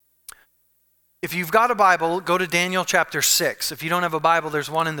If you've got a Bible, go to Daniel chapter 6. If you don't have a Bible,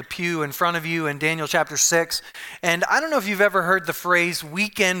 there's one in the pew in front of you in Daniel chapter 6. And I don't know if you've ever heard the phrase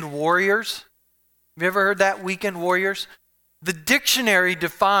weekend warriors. Have you ever heard that, weekend warriors? The dictionary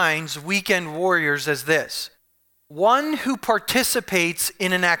defines weekend warriors as this: one who participates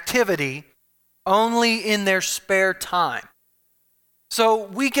in an activity only in their spare time. So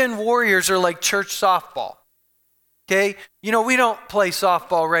weekend warriors are like church softball. Okay, we don't play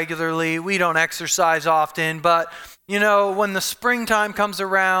softball regularly, we don't exercise often, but when the springtime comes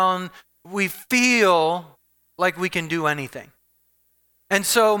around, we feel like we can do anything. And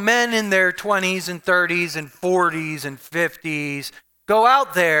so men in their 20s and 30s and 40s and 50s go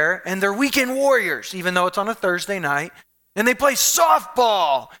out there and they're weekend warriors, even though it's on a Thursday night, and they play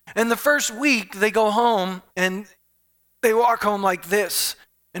softball. And the first week they go home and they walk home like this.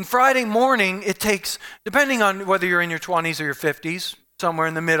 And Friday morning, it takes, depending on whether you're in your 20s or your 50s, somewhere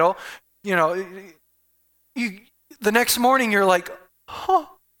in the middle, the next morning you're like,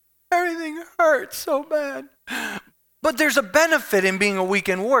 everything hurts so bad. But there's a benefit in being a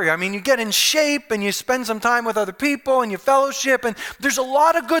weekend warrior. I mean, you get in shape and you spend some time with other people and you fellowship, and there's a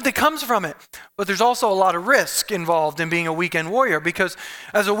lot of good that comes from it. But there's also a lot of risk involved in being a weekend warrior, because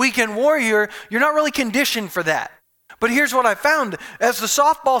as a weekend warrior, you're not really conditioned for that. But here's what I found. As the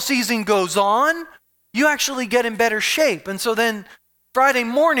softball season goes on, you actually get in better shape. And so then Friday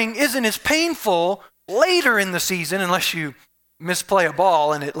morning isn't as painful later in the season, unless you misplay a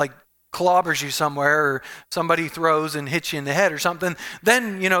ball and it clobbers you somewhere, or somebody throws and hits you in the head or something.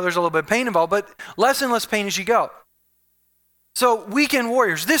 Then, there's a little bit of pain involved, but less and less pain as you go. So weekend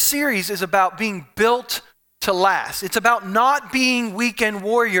warriors, this series is about being built to last. It's about not being weekend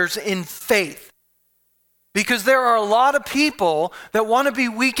warriors in faith. Because there are a lot of people that want to be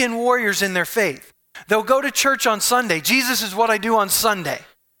weekend warriors in their faith. They'll go to church on Sunday. Jesus is what I do on Sunday.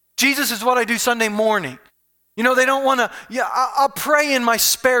 Jesus is what I do Sunday morning. They don't want to, I'll pray in my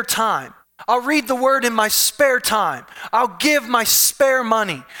spare time. I'll read the word in my spare time. I'll give my spare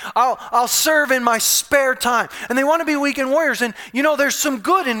money. I'll serve in my spare time. And they want to be weekend warriors. And there's some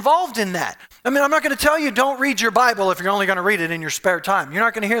good involved in that. I mean, I'm not going to tell you don't read your Bible if you're only going to read it in your spare time. You're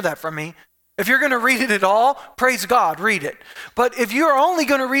not going to hear that from me. If you're going to read it at all, praise God, read it. But if you're only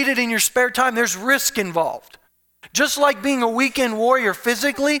going to read it in your spare time, there's risk involved. Just like being a weekend warrior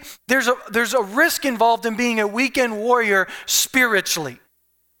physically, there's a risk involved in being a weekend warrior spiritually.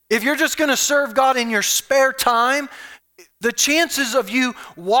 If you're just going to serve God in your spare time, the chances of you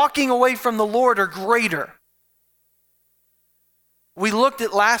walking away from the Lord are greater. We looked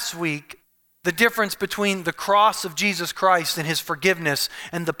at last week the difference between the cross of Jesus Christ and his forgiveness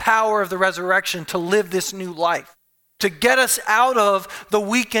and the power of the resurrection to live this new life, to get us out of the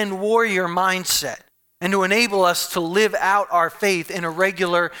weekend warrior mindset and to enable us to live out our faith in a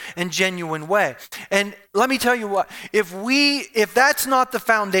regular and genuine way. And let me tell you what, if that's not the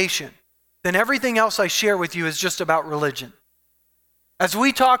foundation, then everything else I share with you is just about religion. As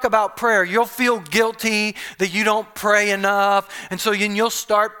we talk about prayer, you'll feel guilty that you don't pray enough. And so you'll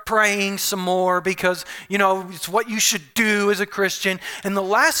start praying some more because, it's what you should do as a Christian. And the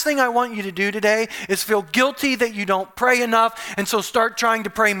last thing I want you to do today is feel guilty that you don't pray enough. And so start trying to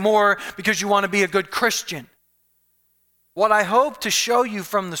pray more because you want to be a good Christian. What I hope to show you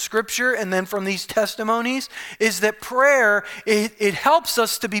from the scripture and then from these testimonies is that prayer, it helps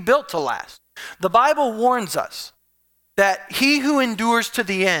us to be built to last. The Bible warns us that he who endures to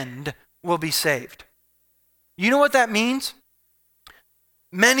the end will be saved. You know what that means?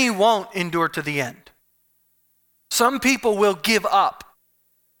 Many won't endure to the end. Some people will give up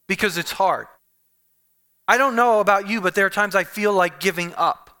because it's hard. I don't know about you, but there are times I feel like giving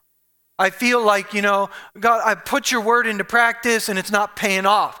up. I feel like, God, I put your word into practice and it's not paying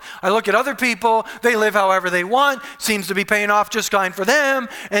off. I look at other people, they live however they want, seems to be paying off just fine for them.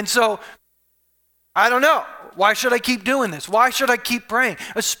 And so, I don't know. Why should I keep doing this? Why should I keep praying?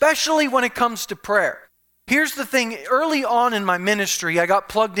 Especially when it comes to prayer. Here's the thing. Early on in my ministry, I got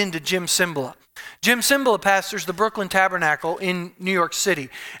plugged into Jim Cymbala. Jim Cymbala pastors the Brooklyn Tabernacle in New York City.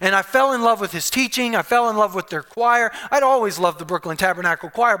 And I fell in love with his teaching. I fell in love with their choir. I'd always loved the Brooklyn Tabernacle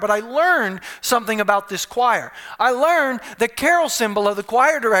choir, but I learned something about this choir. I learned that Carol Cymbala, the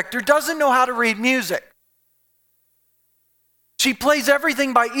choir director, doesn't know how to read music. She plays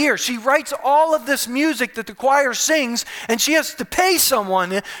everything by ear. She writes all of this music that the choir sings, and she has to pay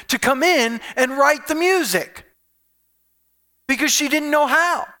someone to come in and write the music because she didn't know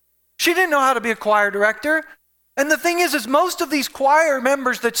how. She didn't know how to be a choir director. And the thing is most of these choir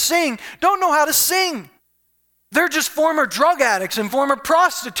members that sing don't know how to sing. They're just former drug addicts and former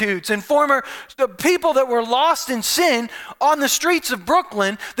prostitutes and former people that were lost in sin on the streets of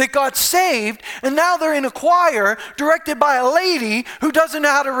Brooklyn that got saved, and now they're in a choir directed by a lady who doesn't know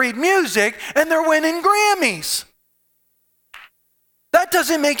how to read music, and they're winning Grammys. That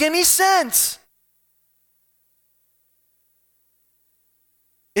doesn't make any sense.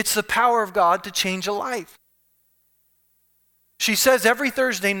 It's the power of God to change a life. She says every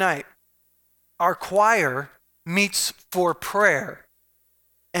Thursday night, our choir meets for prayer,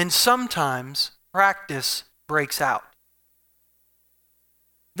 and sometimes practice breaks out.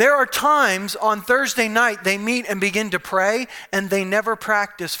 There are times on Thursday night they meet and begin to pray, and they never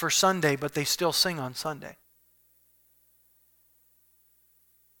practice for Sunday, but they still sing on Sunday.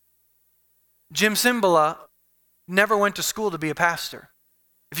 Jim Cymbala never went to school to be a pastor.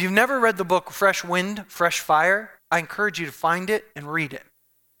 If you've never read the book Fresh Wind, Fresh Fire, I encourage you to find it and read it.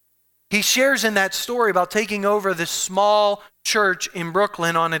 He shares in that story about taking over this small church in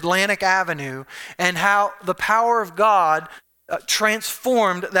Brooklyn on Atlantic Avenue and how the power of God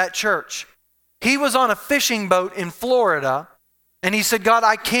transformed that church. He was on a fishing boat in Florida, and he said, God,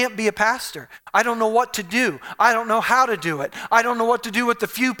 I can't be a pastor. I don't know what to do. I don't know how to do it. I don't know what to do with the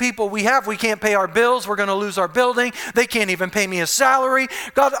few people we have. We can't pay our bills. We're going to lose our building. They can't even pay me a salary.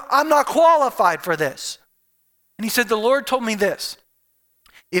 God, I'm not qualified for this. And he said, the Lord told me this: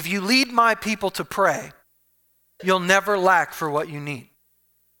 if you lead my people to pray, you'll never lack for what you need.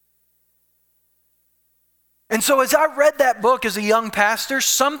 And so as I read that book as a young pastor,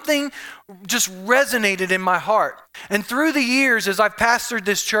 something just resonated in my heart. And through the years, as I've pastored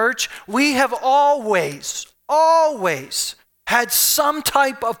this church, we have always had some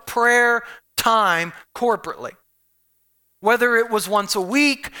type of prayer time corporately. Whether it was once a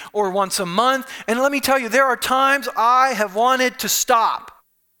week or once a month. And let me tell you, there are times I have wanted to stop.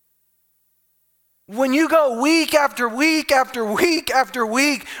 When you go week after week after week after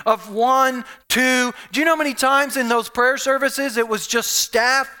week of 1, 2, do you know how many times in those prayer services it was just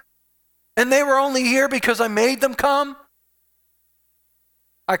staff and they were only here because I made them come?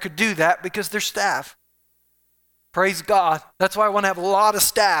 I could do that because they're staff. Praise God. That's why I want to have a lot of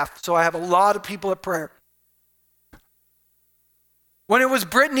staff, so I have a lot of people at prayer. When it was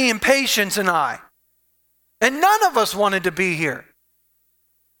Brittany and Patience and I, and none of us wanted to be here.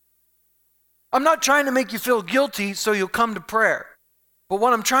 I'm not trying to make you feel guilty so you'll come to prayer. But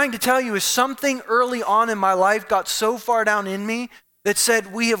what I'm trying to tell you is something early on in my life got so far down in me that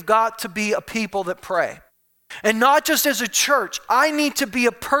said we have got to be a people that pray. And not just as a church. I need to be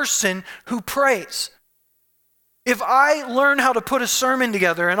a person who prays. If I learn how to put a sermon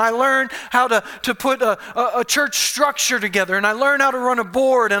together, and I learn how to put a church structure together, and I learn how to run a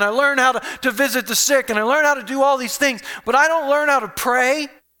board, and I learn how to visit the sick, and I learn how to do all these things, but I don't learn how to pray,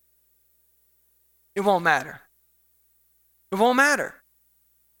 it won't matter. It won't matter.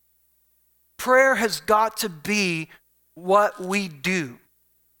 Prayer has got to be what we do,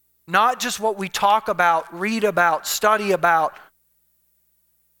 not just what we talk about, read about, study about,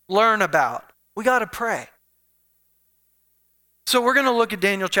 learn about. We got to pray. So we're going to look at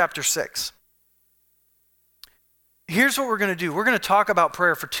Daniel chapter 6. Here's what we're going to do. We're going to talk about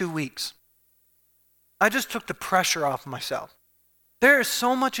prayer for 2 weeks. I just took the pressure off myself. There is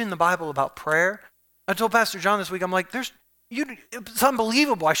so much in the Bible about prayer. I told Pastor John this week, I'm like, it's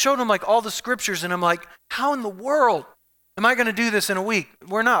unbelievable. I showed him like all the scriptures, and I'm like, how in the world am I going to do this in a week?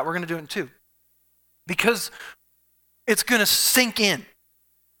 We're not. We're going to do it in 2. Because it's going to sink in.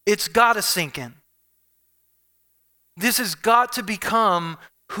 It's got to sink in. This has got to become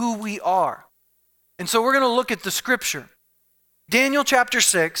who we are. And so we're going to look at the scripture. Daniel chapter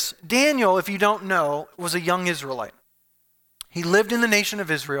 6. Daniel, if you don't know, was a young Israelite. He lived in the nation of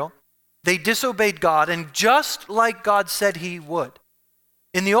Israel. They disobeyed God, and just like God said he would.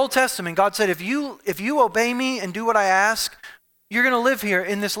 In the Old Testament, God said, if you obey me and do what I ask, you're going to live here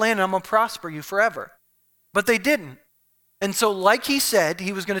in this land and I'm going to prosper you forever. But they didn't. And so like he said,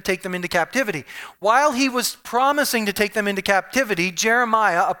 he was going to take them into captivity. While he was promising to take them into captivity,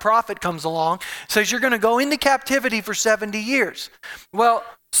 Jeremiah, a prophet, comes along, says you're going to go into captivity for 70 years. Well,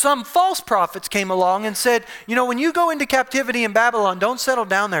 some false prophets came along and said, when you go into captivity in Babylon, don't settle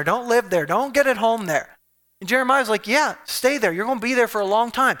down there. Don't live there. Don't get at home there. And Jeremiah's like, yeah, stay there. You're going to be there for a long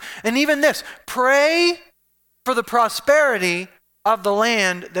time. And even this, pray for the prosperity of the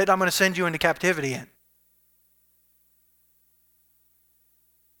land that I'm going to send you into captivity in.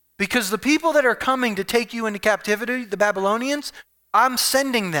 Because the people that are coming to take you into captivity, the Babylonians, I'm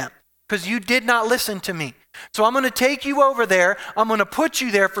sending them because you did not listen to me. So I'm going to take you over there. I'm going to put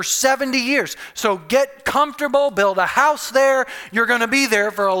you there for 70 years. So get comfortable, build a house there. You're going to be there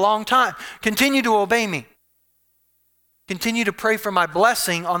for a long time. Continue to obey me. Continue to pray for my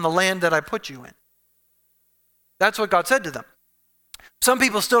blessing on the land that I put you in. That's what God said to them. Some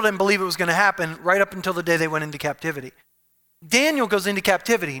people still didn't believe it was going to happen right up until the day they went into captivity. Daniel goes into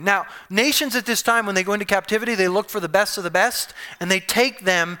captivity. Now, nations at this time, when they go into captivity, they look for the best of the best, and they take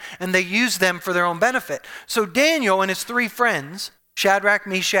them and they use them for their own benefit. So Daniel and his 3 friends, Shadrach,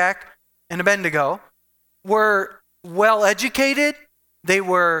 Meshach, and Abednego, were well educated. They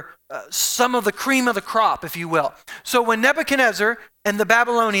were some of the cream of the crop, if you will. So when Nebuchadnezzar and the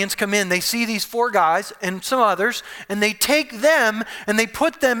Babylonians come in, they see these 4 guys and some others, and they take them and they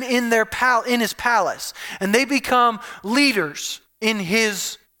put them in his palace, and they become leaders in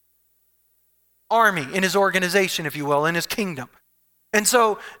his army, in his organization, if you will, in his kingdom. And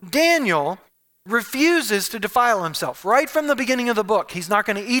so Daniel refuses to defile himself right from the beginning of the book. He's not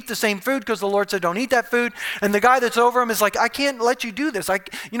going to eat the same food because the Lord said don't eat that food. And the guy that's over him is like, I can't let you do this.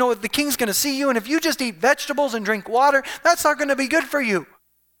 The king's going to see you, and if you just eat vegetables and drink water, that's not going to be good for you.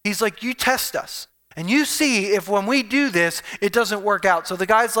 He's like, you test us and you see if when we do this it doesn't work out. So the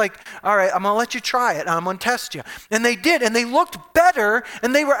guy's like, all right, I'm going to let you try it. I'm going to test you. And they did, and they looked better,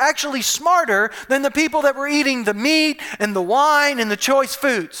 and they were actually smarter than the people that were eating the meat and the wine and the choice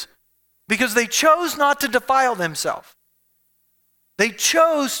foods. Because they chose not to defile themselves. They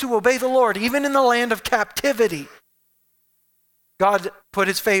chose to obey the Lord, even in the land of captivity. God put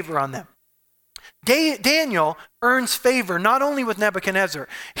his favor on them. Daniel earns favor not only with Nebuchadnezzar.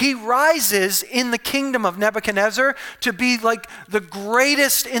 He rises in the kingdom of Nebuchadnezzar to be like the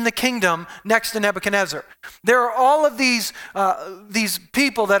greatest in the kingdom next to Nebuchadnezzar. There are all of these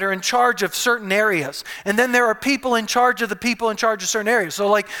people that are in charge of certain areas. And then there are people in charge of the people in charge of certain areas. So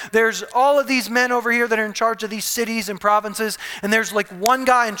like there's all of these men over here that are in charge of these cities and provinces. And there's like one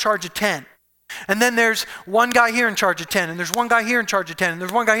guy in charge of 10. And then there's one guy here in charge of 10, and there's one guy here in charge of 10, and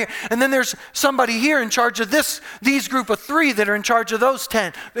there's one guy here. And then there's somebody here in charge of these group of 3 that are in charge of those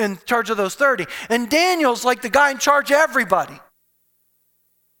 10, in charge of those 30. And Daniel's like the guy in charge of everybody.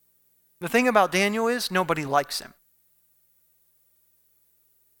 The thing about Daniel is nobody likes him.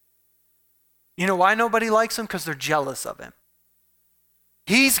 You know why nobody likes him? Because they're jealous of him.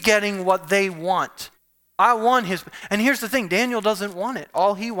 He's getting what they want. I want his, and here's the thing, Daniel doesn't want it.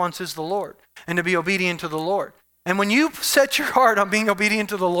 All he wants is the Lord and to be obedient to the Lord. And when you set your heart on being obedient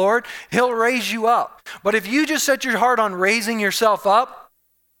to the Lord, he'll raise you up. But if you just set your heart on raising yourself up,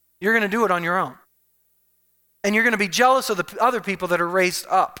 you're going to do it on your own. And you're going to be jealous of the other people that are raised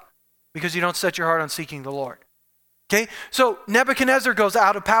up because you don't set your heart on seeking the Lord. Okay? So Nebuchadnezzar goes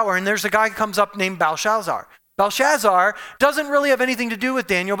out of power, and there's a guy who comes up named Belshazzar. Belshazzar doesn't really have anything to do with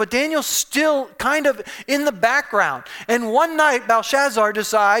Daniel, but Daniel's still kind of in the background. And one night, Belshazzar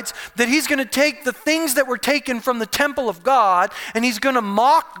decides that he's going to take the things that were taken from the temple of God, and he's going to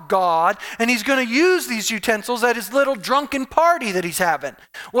mock God, and he's going to use these utensils at his little drunken party that he's having.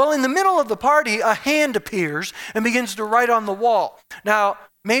 Well, in the middle of the party, a hand appears and begins to write on the wall. Now,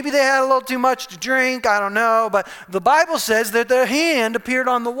 maybe they had a little too much to drink, I don't know, but the Bible says that the hand appeared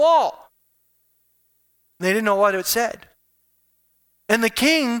on the wall. They didn't know what it said. And the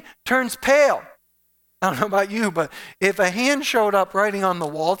king turns pale. I don't know about you, but if a hand showed up writing on the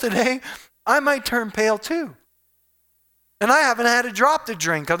wall today, I might turn pale too. And I haven't had a drop to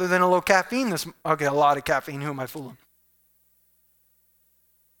drink other than a little caffeine a lot of caffeine, who am I fooling?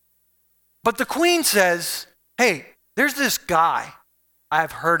 But the queen says, hey, there's this guy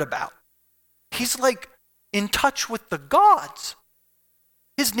I've heard about. He's like in touch with the gods.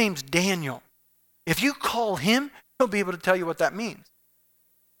 His name's Daniel. If you call him, he'll be able to tell you what that means.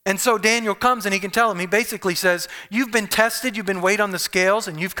 And so Daniel comes and he can tell him. He basically says, you've been tested, you've been weighed on the scales,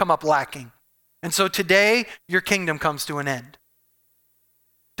 and you've come up lacking. And so today, your kingdom comes to an end.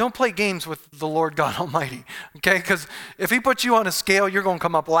 Don't play games with the Lord God Almighty, okay? Because if he puts you on a scale, you're going to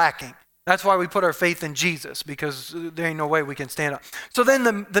come up lacking. That's why we put our faith in Jesus, because there ain't no way we can stand up. So then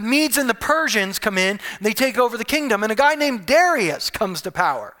the Medes and the Persians come in, and they take over the kingdom, and a guy named Darius comes to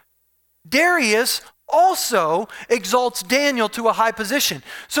power. Darius also exalts Daniel to a high position.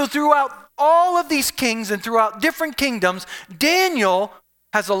 So throughout all of these kings and throughout different kingdoms, Daniel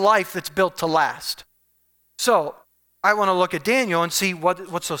has a life that's built to last. So I want to look at Daniel and see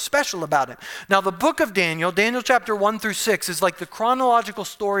what's so special about him. Now the book of Daniel chapter 1 through 6 is like the chronological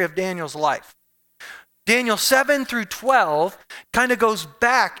story of Daniel's life. Daniel 7 through 12 kind of goes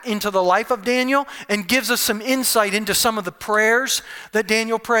back into the life of Daniel and gives us some insight into some of the prayers that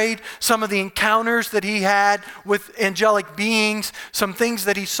Daniel prayed, some of the encounters that he had with angelic beings, some things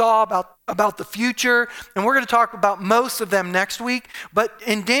that he saw about the future. And we're going to talk about most of them next week. But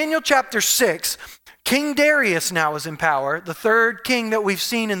in Daniel chapter 6, King Darius now is in power, the third king that we've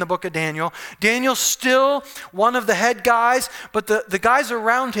seen in the book of Daniel. Daniel's still one of the head guys, but the guys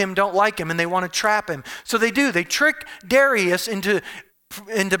around him don't like him and they want to trap him. So they do. They trick Darius into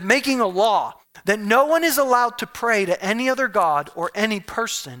making a law that no one is allowed to pray to any other god or any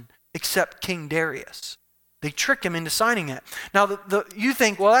person except King Darius. They trick him into signing it. Now, you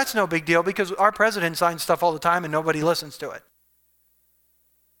think, well, that's no big deal because our president signs stuff all the time and nobody listens to it.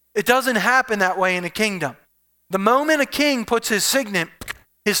 It doesn't happen that way in a kingdom. The moment a king puts his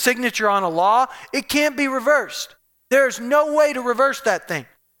signature on a law, it can't be reversed. There's no way to reverse that thing.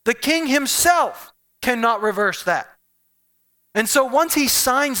 The king himself cannot reverse that. And so once he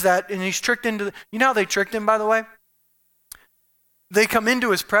signs that and he's tricked into, you know how they tricked him, by the way? They come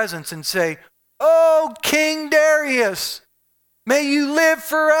into his presence and say, "Oh, King Darius, may you live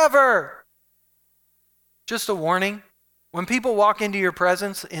forever." Just a warning. When people walk into your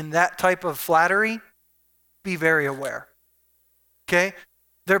presence in that type of flattery, be very aware. Okay?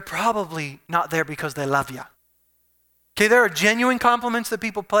 They're probably not there because they love you. Okay, there are genuine compliments that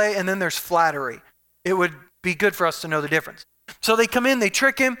people pay, and then there's flattery. It would be good for us to know the difference. So they come in, they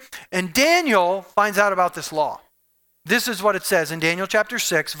trick him, and Daniel finds out about this law. This is what it says in Daniel chapter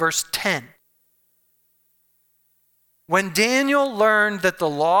 6, verse 10. When Daniel learned that the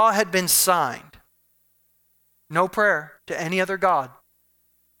law had been signed, no prayer to any other god,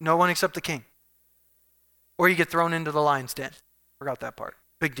 no one except the king, or you get thrown into the lion's den. Forgot that part.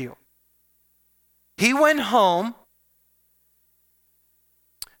 Big deal. He went home.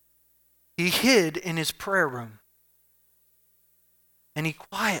 He hid in his prayer room. And he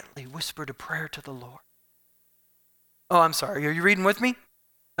quietly whispered a prayer to the Lord. Oh, I'm sorry. Are you reading with me?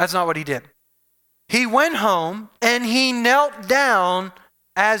 That's not what he did. He went home and he knelt down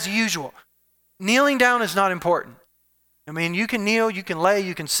as usual. Kneeling down is not important. I mean, you can kneel, you can lay,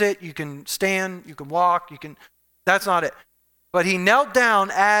 you can sit, you can stand, you can walk, that's not it. But he knelt down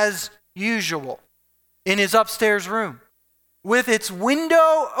as usual in his upstairs room with its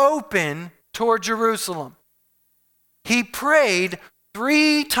window open toward Jerusalem. He prayed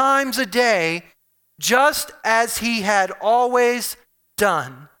 3 times a day, just as he had always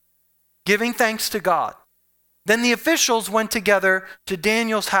done, giving thanks to God. Then the officials went together to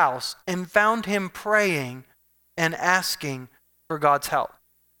Daniel's house and found him praying and asking for God's help.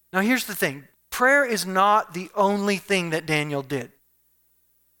 Now here's the thing. Prayer is not the only thing that Daniel did.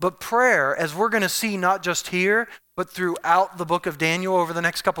 But prayer, as we're going to see not just here, but throughout the book of Daniel over the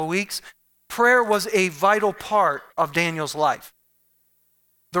next couple of weeks, prayer was a vital part of Daniel's life.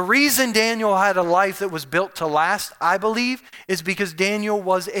 The reason Daniel had a life that was built to last, I believe, is because Daniel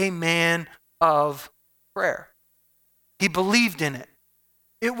was a man of prayer. He believed in it.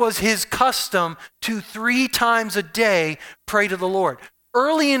 It was his custom to 3 times a day pray to the Lord.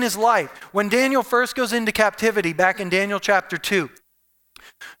 Early in his life, when Daniel first goes into captivity, back in Daniel chapter 2,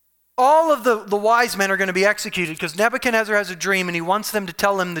 all of the wise men are going to be executed because Nebuchadnezzar has a dream and he wants them to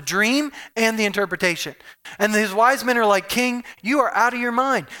tell him the dream and the interpretation. And his wise men are like, "King, you are out of your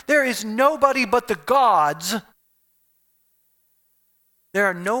mind. There is nobody but the gods. There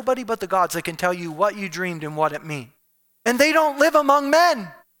are nobody but the gods that can tell you what you dreamed and what it means. And they don't live among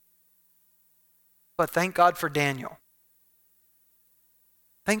men." But thank God for Daniel.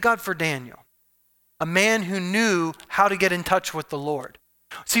 Thank God for Daniel, a man who knew how to get in touch with the Lord.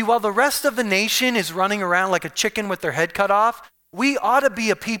 See, while the rest of the nation is running around like a chicken with their head cut off, we ought to be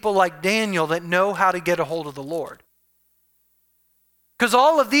a people like Daniel that know how to get a hold of the Lord. Because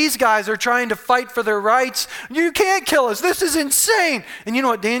all of these guys are trying to fight for their rights. "You can't kill us. This is insane." And you know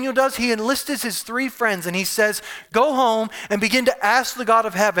what Daniel does? He enlists his 3 friends and he says, "Go home and begin to ask the God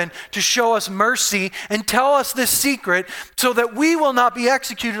of heaven to show us mercy and tell us this secret so that we will not be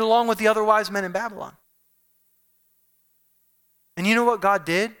executed along with the other wise men in Babylon." And you know what God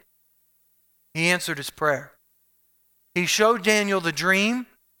did? He answered his prayer. He showed Daniel the dream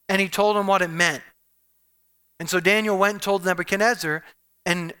and he told him what it meant. And so Daniel went and told Nebuchadnezzar,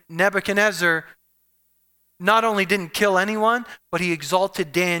 and Nebuchadnezzar not only didn't kill anyone, but he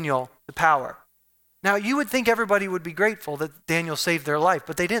exalted Daniel to power. Now, you would think everybody would be grateful that Daniel saved their life,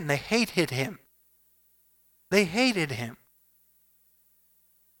 but they didn't. They hated him. They hated him.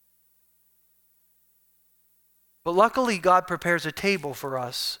 But luckily, God prepares a table for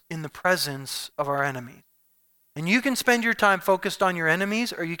us in the presence of our enemies. And you can spend your time focused on your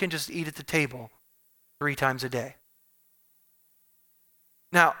enemies, or you can just eat at the table 3 times a day.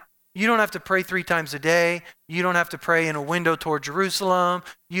 Now, you don't have to pray 3 times a day. You don't have to pray in a window toward Jerusalem.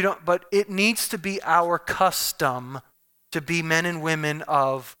 But it needs to be our custom to be men and women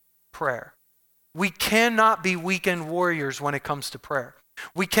of prayer. We cannot be weekend warriors when it comes to prayer.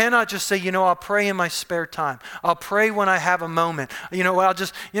 We cannot just say, I'll pray in my spare time. I'll pray when I have a moment.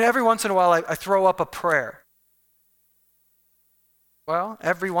 Every once in a while I throw up a prayer. Well,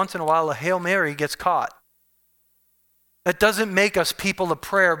 every once in a while a Hail Mary gets caught. That doesn't make us people of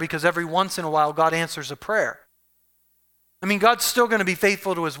prayer because every once in a while God answers a prayer. God's still going to be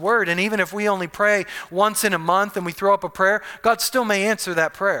faithful to his word. And even if we only pray once in a month and we throw up a prayer, God still may answer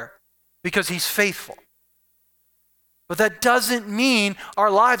that prayer because he's faithful. But that doesn't mean our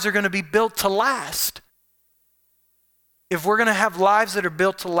lives are going to be built to last. If we're going to have lives that are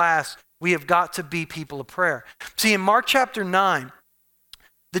built to last, we have got to be people of prayer. See, in Mark chapter 9,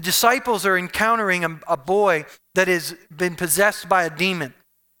 the disciples are encountering a boy that has been possessed by a demon.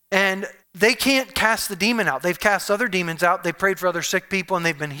 And they can't cast the demon out. They've cast other demons out. They prayed for other sick people and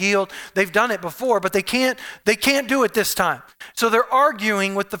they've been healed. They've done it before, but they can't do it this time. So they're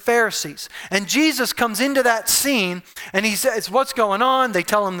arguing with the Pharisees. And Jesus comes into that scene and he says, what's going on? They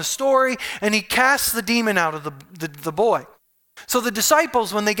tell him the story and he casts the demon out of the boy. So the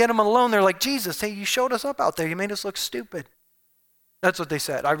disciples, when they get him alone, they're like, Jesus, hey, you showed us up out there. You made us look stupid. That's what they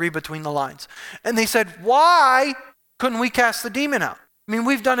said. I read between the lines. And they said, why couldn't we cast the demon out?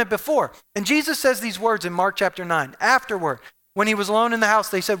 We've done it before. And Jesus says these words in Mark chapter 9. Afterward, when he was alone in the house,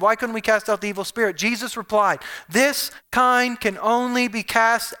 they said, why couldn't we cast out the evil spirit? Jesus replied, this kind can only be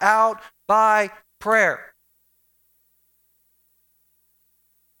cast out by prayer.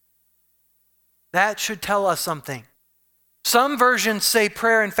 That should tell us something. Some versions say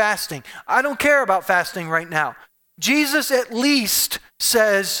prayer and fasting. I don't care about fasting right now. Jesus at least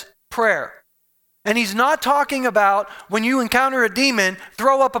says prayer. And he's not talking about when you encounter a demon,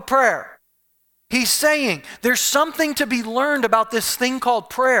 throw up a prayer. He's saying there's something to be learned about this thing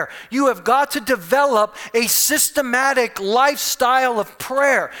called prayer. You have got to develop a systematic lifestyle of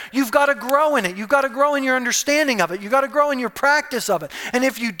prayer. You've got to grow in it. You've got to grow in your understanding of it. You've got to grow in your practice of it. And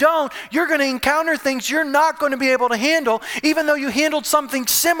if you don't, you're going to encounter things you're not going to be able to handle, even though you handled something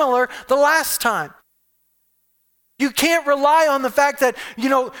similar the last time. You can't rely on the fact that,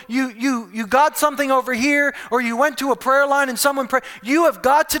 you got something over here or you went to a prayer line and someone prayed. You have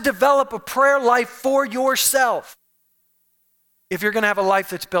got to develop a prayer life for yourself if you're going to have a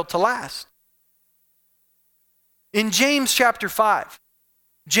life that's built to last. In James chapter 5,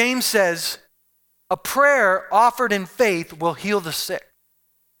 James says, a prayer offered in faith will heal the sick.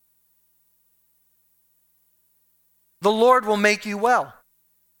 The Lord will make you well.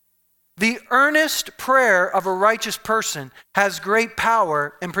 The earnest prayer of a righteous person has great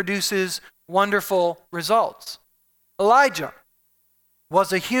power and produces wonderful results. Elijah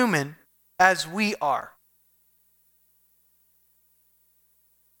was a human as we are.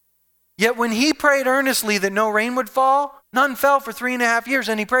 Yet when he prayed earnestly that no rain would fall, none fell for 3.5 years.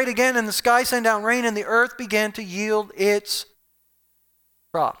 And he prayed again, and the sky sent down rain, and the earth began to yield its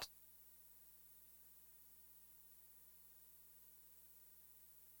crops.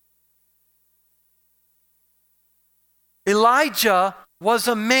 Elijah was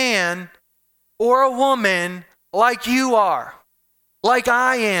a man or a woman like you are, like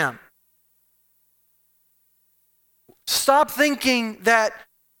I am. Stop thinking that,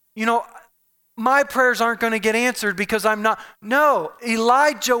 my prayers aren't going to get answered because I'm not. No,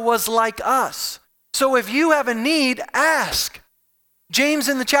 Elijah was like us. So if you have a need, ask. James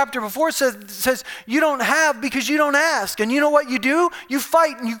in the chapter before says you don't have because you don't ask. And you know what you do? You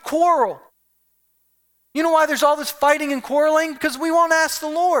fight and you quarrel. You know why there's all this fighting and quarreling? Because we won't ask the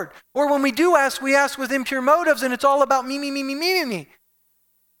Lord. Or when we do ask, we ask with impure motives and it's all about me.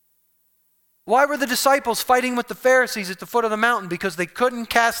 Why were the disciples fighting with the Pharisees at the foot of the mountain? Because they couldn't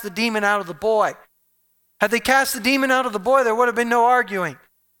cast the demon out of the boy. Had they cast the demon out of the boy, there would have been no arguing.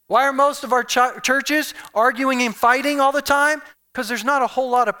 Why are most of our churches arguing and fighting all the time? Because there's not a whole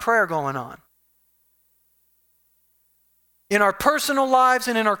lot of prayer going on. In our personal lives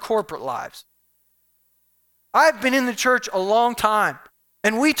and in our corporate lives. I've been in the church a long time,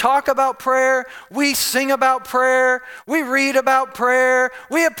 and we talk about prayer, we sing about prayer, we read about prayer,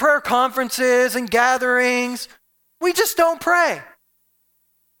 we have prayer conferences and gatherings. We just don't pray.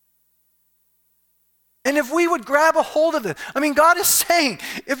 And if we would grab a hold of it, God is saying,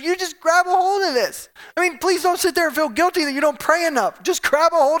 if you just grab a hold of this, please don't sit there and feel guilty that you don't pray enough. Just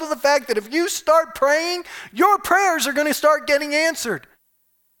grab a hold of the fact that if you start praying, your prayers are going to start getting answered.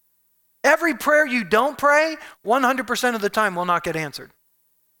 Every prayer you don't pray, 100% of the time will not get answered.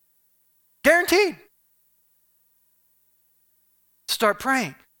 Guaranteed. Start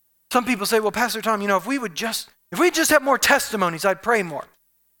praying. Some people say, well, Pastor Tom, if we just have more testimonies, I'd pray more.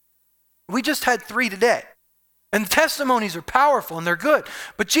 We just had 3 today. And testimonies are powerful and they're good.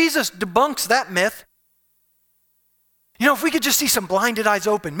 But Jesus debunks that myth. If we could just see some blinded eyes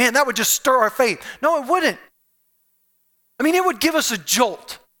open, man, that would just stir our faith. No, it wouldn't. It would give us a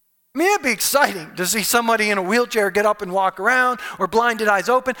jolt. It'd be exciting to see somebody in a wheelchair get up and walk around or blinded eyes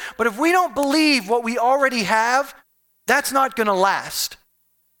open. But if we don't believe what we already have, that's not going to last.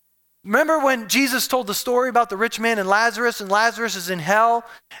 Remember when Jesus told the story about the rich man and Lazarus is in hell,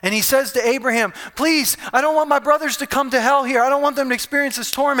 and he says to Abraham, please, I don't want my brothers to come to hell here. I don't want them to experience this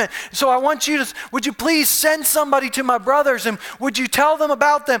torment. So I want you to, would you please send somebody to my brothers, and would you tell them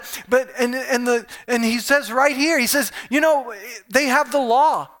about them? And he says right here, he says, they have the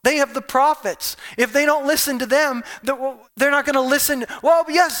law. They have the prophets. If they don't listen to them, they're not going to listen. Well,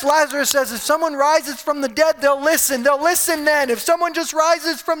 yes, Lazarus says, if someone rises from the dead, they'll listen. They'll listen then. If someone just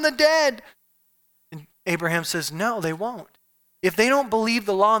rises from the dead. And Abraham says, no, they won't. If they don't believe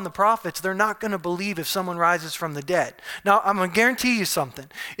the law and the prophets, they're not going to believe if someone rises from the dead. Now, I'm going to guarantee you something.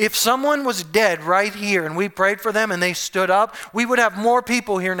 If someone was dead right here and we prayed for them and they stood up, we would have more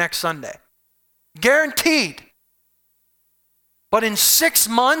people here next Sunday. Guaranteed. But in 6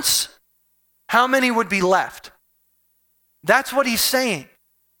 months, how many would be left? That's what he's saying.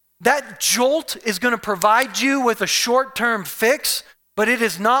 That jolt is going to provide you with a short-term fix, but it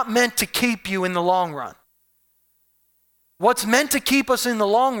is not meant to keep you in the long run. What's meant to keep us in the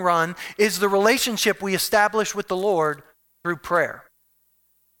long run is the relationship we establish with the Lord through prayer.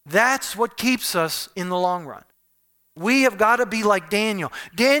 That's what keeps us in the long run. We have got to be like Daniel.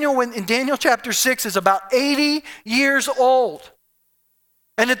 Daniel, in Daniel chapter 6, is about 80 years old.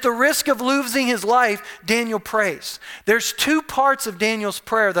 And at the risk of losing his life, Daniel prays. There's 2 parts of Daniel's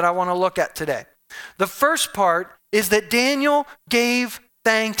prayer that I want to look at today. The first part is that Daniel gave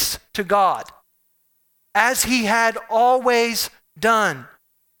thanks to God, as he had always done,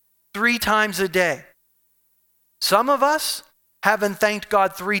 3 times a day. Some of us haven't thanked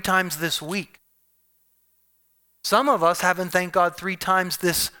God 3 times this week. Some of us haven't thanked God 3 times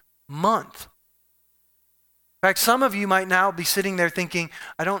this month. In fact, some of you might now be sitting there thinking,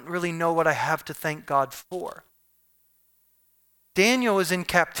 I don't really know what I have to thank God for. Daniel is in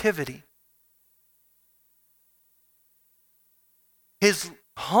captivity. His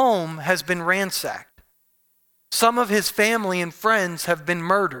home has been ransacked. Some of his family and friends have been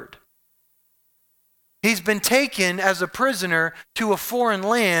murdered. He's been taken as a prisoner to a foreign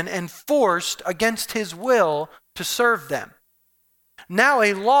land and forced against his will to serve them. Now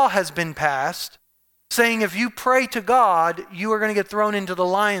a law has been passed saying if you pray to God, you are going to get thrown into the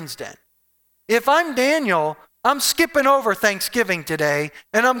lion's den. If I'm Daniel, I'm skipping over Thanksgiving today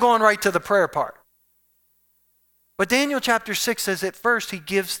and I'm going right to the prayer part. But Daniel chapter 6 says at first he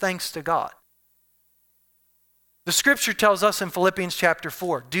gives thanks to God. The scripture tells us in Philippians chapter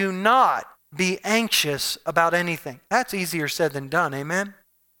 4, do not be anxious about anything. That's easier said than done, amen?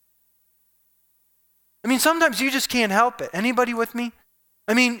 Sometimes you just can't help it. Anybody with me?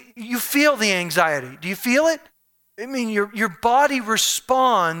 You feel the anxiety. Do you feel it? Your body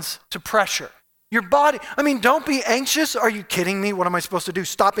responds to pressure. Your body, don't be anxious. Are you kidding me? What am I supposed to do?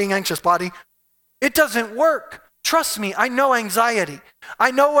 Stop being anxious, body. It doesn't work. Trust me, I know anxiety.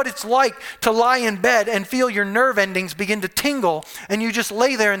 I know what it's like to lie in bed and feel your nerve endings begin to tingle, and you just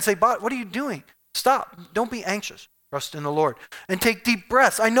lay there and say, what are you doing? Stop. Don't be anxious. Trust in the Lord. And take deep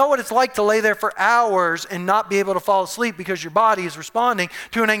breaths. I know what it's like to lay there for hours and not be able to fall asleep because your body is responding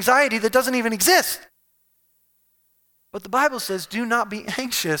to an anxiety that doesn't even exist. But the Bible says, do not be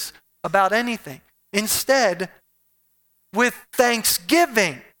anxious about anything. Instead, with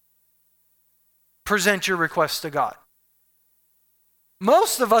thanksgiving, present your requests to God.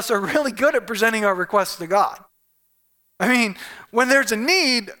 Most of us are really good at presenting our requests to God. When there's a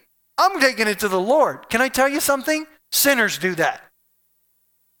need, I'm taking it to the Lord. Can I tell you something? Sinners do that.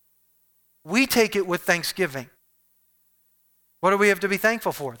 We take it with thanksgiving. What do we have to be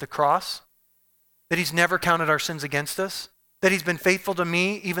thankful for? The cross, that he's never counted our sins against us, that he's been faithful to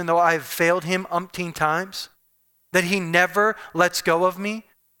me even though I've failed him umpteen times, that he never lets go of me,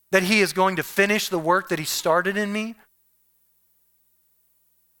 that he is going to finish the work that he started in me.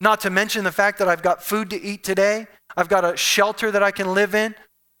 Not to mention the fact that I've got food to eat today. I've got a shelter that I can live in.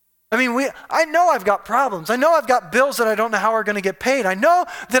 I know I've got problems. I know I've got bills that I don't know how are going to get paid. I know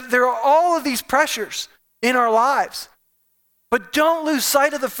that there are all of these pressures in our lives. But don't lose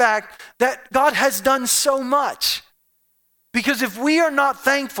sight of the fact that God has done so much. Because if we are not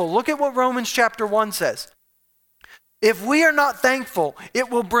thankful, look at what Romans chapter 1 says. If we are not thankful, it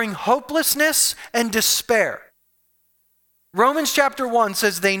will bring hopelessness and despair. Romans chapter 1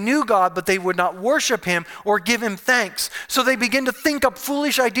 says they knew God, but they would not worship him or give him thanks. So they begin to think up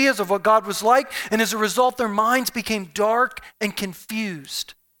foolish ideas of what God was like, and as a result, their minds became dark and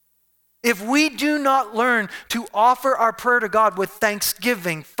confused. if we do not learn to offer our prayer to God with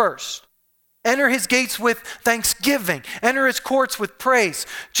thanksgiving first. Enter his gates with thanksgiving. Enter his courts with praise.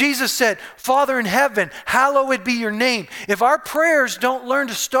 Jesus said, Father in heaven, hallowed be your name. If our prayers don't learn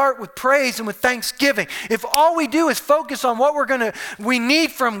to start with praise and with thanksgiving, if all we do is focus on what we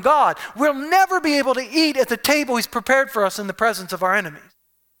need from God, we'll never be able to eat at the table he's prepared for us in the presence of our enemies.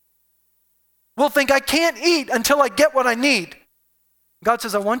 We'll think, I can't eat until I get what I need. God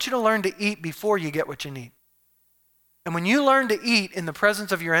says, I want you to learn to eat before you get what you need. And when you learn to eat in the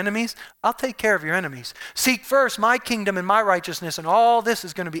presence of your enemies, I'll take care of your enemies. Seek first my kingdom and my righteousness, and all this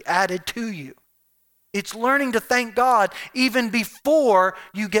is going to be added to you. It's learning to thank God even before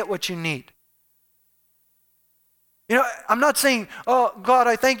you get what you need. You know, I'm not saying, oh, God,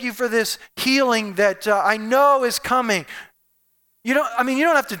 I thank you for this healing that I know is coming. You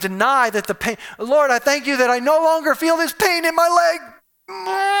don't have to deny that the pain, Lord, I thank you that I no longer feel this pain in my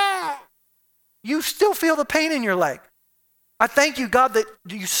leg. You still feel the pain in your leg. I thank you, God, that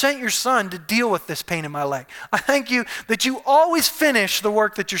you sent your son to deal with this pain in my leg. I thank you that you always finish the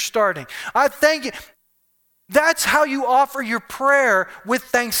work that you're starting. I thank you. That's how you offer your prayer with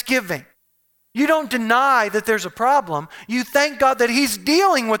thanksgiving. You don't deny that there's a problem. You thank God that he's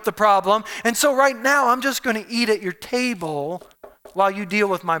dealing with the problem. And so right now, I'm just going to eat at your table while you deal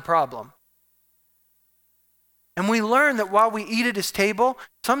with my problem. And we learn that while we eat at his table,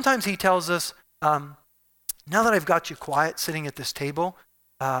 sometimes he tells us, now that I've got you quiet sitting at this table,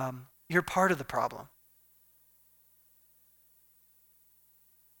 you're part of the problem.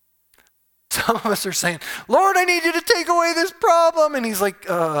 Some of us are saying, Lord, I need you to take away this problem. And he's like,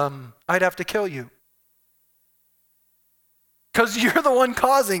 I'd have to kill you. Because you're the one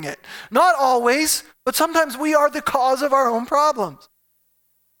causing it. Not always, but sometimes we are the cause of our own problems.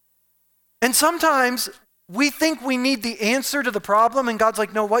 And sometimes we think we need the answer to the problem, and God's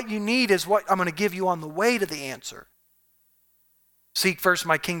like, no, what you need is what I'm going to give you on the way to the answer. Seek first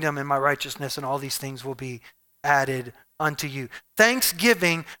my kingdom and my righteousness, and all these things will be added unto you.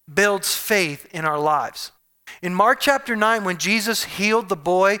 Thanksgiving builds faith in our lives. In Mark chapter 9, when Jesus healed the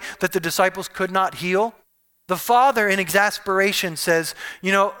boy that the disciples could not heal, the father in exasperation says,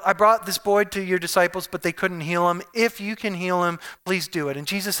 I brought this boy to your disciples, but they couldn't heal him. If you can heal him, please do it. And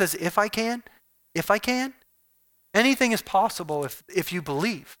Jesus says, if I can, anything is possible if you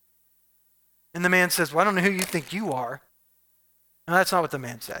believe. And the man says, well, I don't know who you think you are. No, that's not what the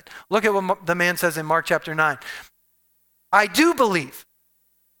man said. Look at what the man says in Mark chapter 9. I do believe,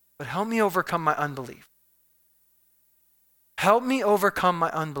 but help me overcome my unbelief. Help me overcome my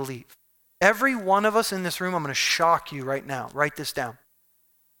unbelief. Every one of us in this room, I'm going to shock you right now. Write this down.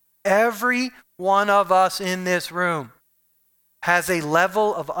 Every one of us in this room has a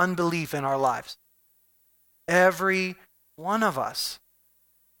level of unbelief in our lives. Every one of us.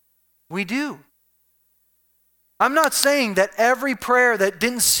 We do. I'm not saying that every prayer that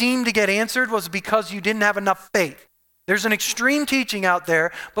didn't seem to get answered was because you didn't have enough faith. There's an extreme teaching out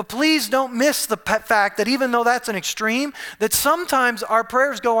there, but please don't miss the fact that even though that's an extreme, that sometimes our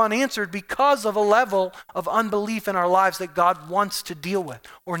prayers go unanswered because of a level of unbelief in our lives that God wants to deal with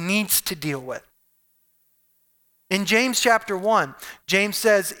or needs to deal with. In James chapter 1, James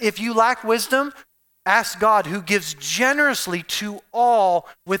says, if you lack wisdom, ask God who gives generously to all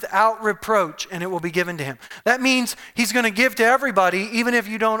without reproach, and it will be given to him. That means he's going to give to everybody, even if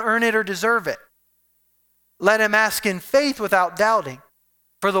you don't earn it or deserve it. Let him ask in faith without doubting.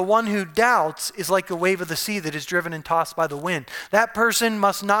 For the one who doubts is like the wave of the sea that is driven and tossed by the wind. That person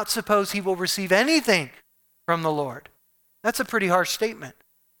must not suppose he will receive anything from the Lord. That's a pretty harsh statement.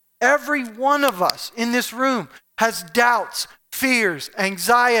 Every one of us in this room has doubts, fears,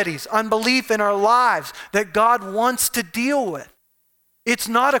 anxieties, unbelief in our lives that God wants to deal with. It's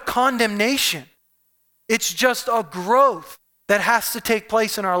not a condemnation. It's just a growth that has to take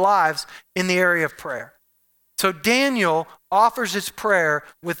place in our lives in the area of prayer. So Daniel offers his prayer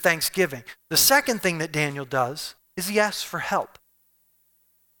with thanksgiving. The second thing that Daniel does is he asks for help.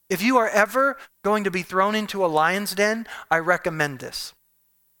 If you are ever going to be thrown into a lion's den, I recommend this.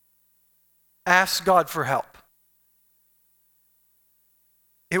 Ask God for help.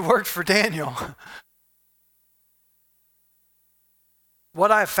 It worked for Daniel.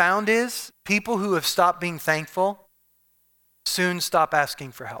 What I've found is people who have stopped being thankful soon stop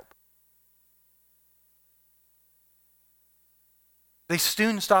asking for help. They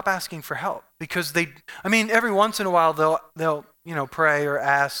soon stop asking for help because every once in a while they'll pray or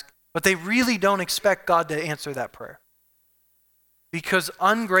ask, but they really don't expect God to answer that prayer. Because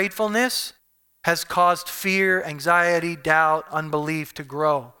ungratefulness has caused fear, anxiety, doubt, unbelief to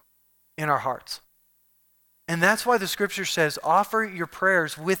grow in our hearts. And that's why the scripture says, offer your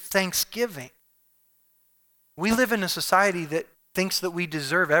prayers with thanksgiving. We live in a society that thinks that we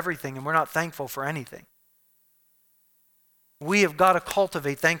deserve everything and we're not thankful for anything. We have got to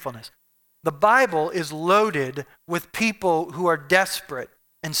cultivate thankfulness. The Bible is loaded with people who are desperate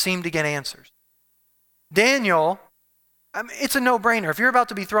and seem to get answers. Daniel, it's a no-brainer. If you're about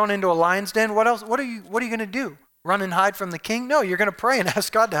to be thrown into a lion's den, what else? What are you going to do? Run and hide from the king? No, you're going to pray and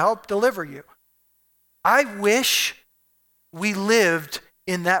ask God to help deliver you. I wish we lived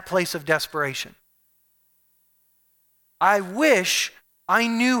in that place of desperation. I wish I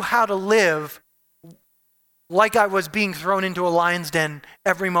knew how to live like I was being thrown into a lion's den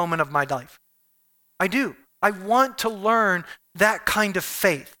every moment of my life. I do. I want to learn that kind of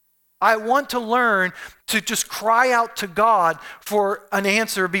faith. I want to learn to just cry out to God for an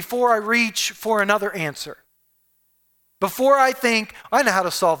answer before I reach for another answer. Before I think, I know how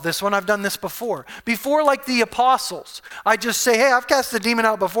to solve this one, I've done this before. Before, like the apostles, I just say, hey, I've cast the demon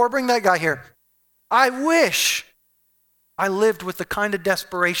out before, bring that guy here. I wish I lived with the kind of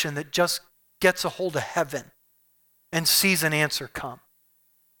desperation that just gets a hold of heaven and sees an answer come.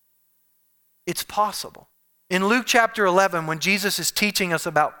 It's possible. In Luke chapter 11, when Jesus is teaching us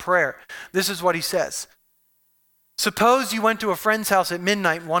about prayer, this is what he says. Suppose you went to a friend's house at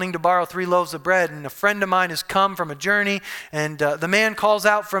midnight wanting to borrow 3 loaves of bread, and a friend of mine has come from a journey, and the man calls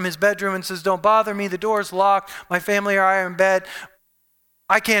out from his bedroom and says, don't bother me, the door's locked, my family and I are in bed,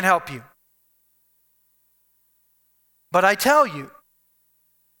 I can't help you. But I tell you,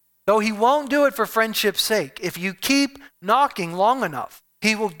 though he won't do it for friendship's sake, if you keep knocking long enough,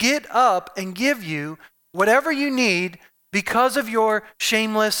 he will get up and give you whatever you need because of your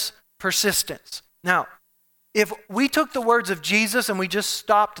shameless persistence. Now, if we took the words of Jesus and we just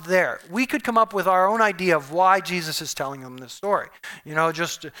stopped there, we could come up with our own idea of why Jesus is telling them this story.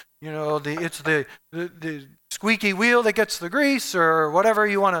 It's the squeaky wheel that gets the grease or whatever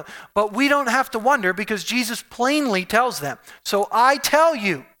you want to. But we don't have to wonder because Jesus plainly tells them. So I tell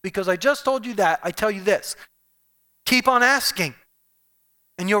you, because I just told you that, I tell you this. Keep on asking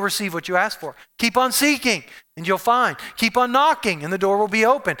and you'll receive what you ask for. Keep on seeking and you'll find. Keep on knocking and the door will be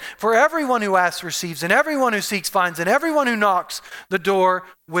open. For everyone who asks receives, and everyone who seeks finds, and everyone who knocks, the door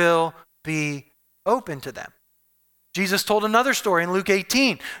will be open to them. Jesus told another story in Luke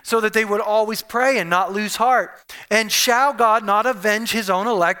 18, so that they would always pray and not lose heart. And shall God not avenge his own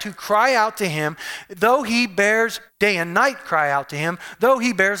elect who cry out to him, though he bears day and night cry out to him, though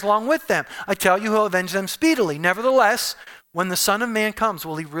he bears long with them? I tell you, he'll avenge them speedily. Nevertheless, when the Son of Man comes,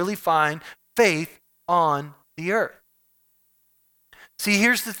 will he really find faith on the earth? See,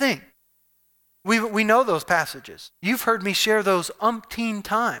 here's the thing. We know those passages. You've heard me share those umpteen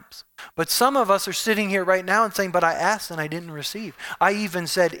times. But some of us are sitting here right now and saying, but I asked and I didn't receive. I even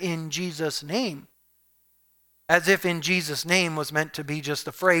said, in Jesus' name. As if in Jesus' name was meant to be just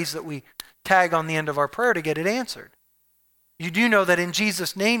a phrase that we tag on the end of our prayer to get it answered. You do know that in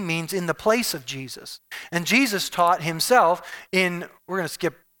Jesus' name means in the place of Jesus. And Jesus taught himself we're going to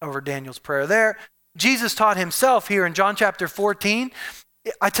skip over Daniel's prayer there. Jesus taught himself here in John chapter 14.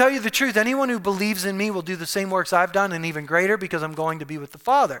 I tell you the truth, anyone who believes in me will do the same works I've done and even greater because I'm going to be with the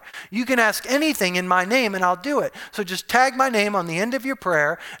Father. You can ask anything in my name and I'll do it. So just tag my name on the end of your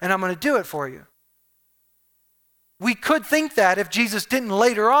prayer and I'm going to do it for you. We could think that if Jesus didn't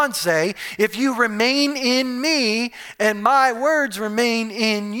later on say, if you remain in me and my words remain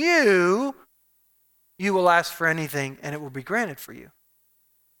in you, you will ask for anything and it will be granted for you.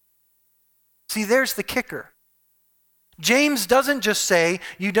 See, there's the kicker. James doesn't just say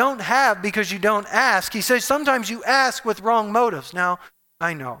you don't have because you don't ask. He says sometimes you ask with wrong motives. Now,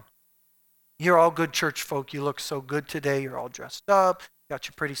 I know. You're all good church folk. You look so good today. You're all dressed up. Got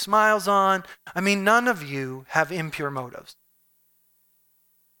your pretty smiles on. I mean, none of you have impure motives.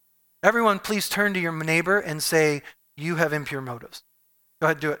 Everyone, please turn to your neighbor and say, you have impure motives. Go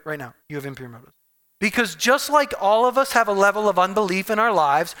ahead, do it right now. You have impure motives. Because just like all of us have a level of unbelief in our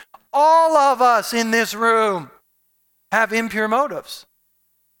lives, all of us in this room have impure motives.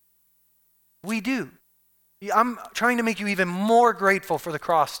 We do. I'm trying to make you even more grateful for the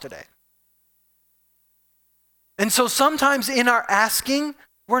cross today. And so sometimes in our asking,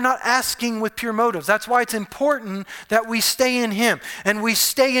 we're not asking with pure motives. That's why it's important that we stay in him and we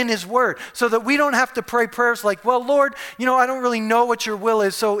stay in his word so that we don't have to pray prayers like, well, Lord, I don't really know what your will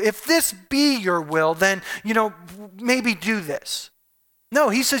is. So if this be your will, then, maybe do this. No,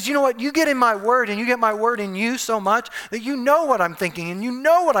 he says, you know what? You get in my word and you get my word in you so much that you know what I'm thinking and you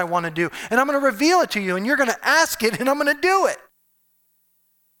know what I want to do. And I'm going to reveal it to you and you're going to ask it and I'm going to do it.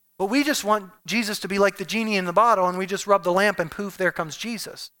 But we just want Jesus to be like the genie in the bottle and we just rub the lamp and poof, there comes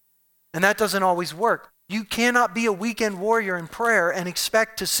Jesus. And that doesn't always work. You cannot be a weekend warrior in prayer and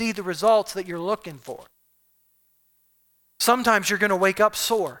expect to see the results that you're looking for. Sometimes you're going to wake up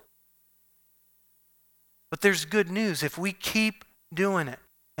sore. But there's good news. If we keep doing it,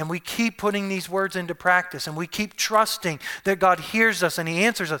 and we keep putting these words into practice, and we keep trusting that God hears us and He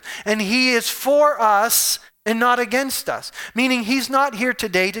answers us, and He is for us and not against us. Meaning He's not here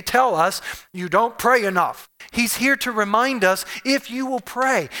today to tell us, you don't pray enough. He's here to remind us, if you will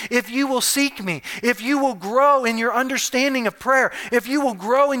pray, if you will seek me, if you will grow in your understanding of prayer, if you will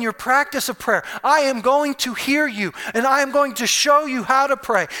grow in your practice of prayer, I am going to hear you, and I am going to show you how to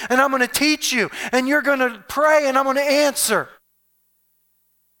pray, and I'm going to teach you, and you're going to pray, and I'm going to answer.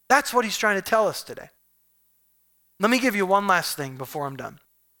 That's what He's trying to tell us today. Let me give you one last thing before I'm done.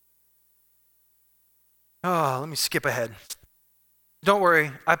 Oh, let me skip ahead. Don't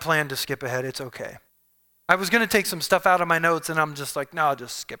worry, I planned to skip ahead. It's okay. I was going to take some stuff out of my notes, and I'm just like, no, I'll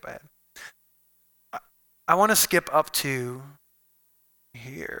just skip ahead. I want to skip up to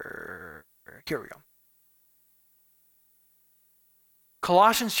here. Here we go.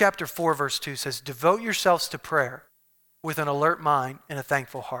 Colossians chapter 4, verse 2 says, devote yourselves to prayer with an alert mind and a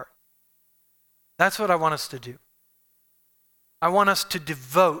thankful heart. That's what I want us to do. I want us to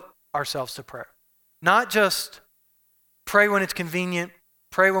devote ourselves to prayer. Not just pray when it's convenient,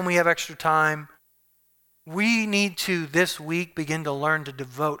 pray when we have extra time. We need to, this week, begin to learn to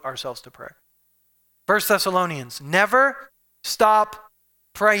devote ourselves to prayer. 1 Thessalonians, never stop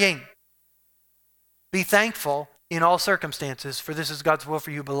praying. Be thankful in all circumstances, for this is God's will for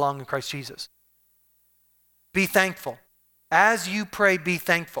you belong in Christ Jesus. Be thankful. As you pray, be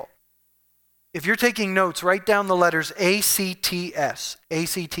thankful. If you're taking notes, write down the letters ACTS.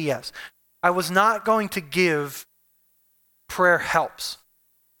 ACTS. I was not going to give prayer helps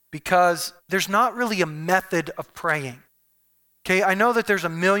because there's not really a method of praying. Okay, I know that there's a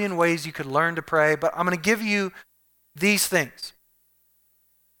million ways you could learn to pray, but I'm going to give you these things.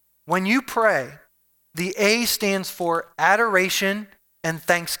 When you pray, the A stands for adoration and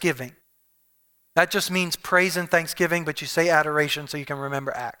thanksgiving. That just means praise and thanksgiving, but you say adoration so you can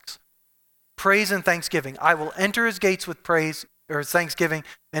remember Acts. Praise and thanksgiving. I will enter His gates with praise or thanksgiving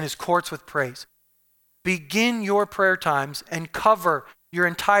and His courts with praise. Begin your prayer times and cover your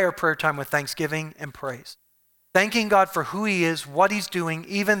entire prayer time with thanksgiving and praise. Thanking God for who He is, what He's doing,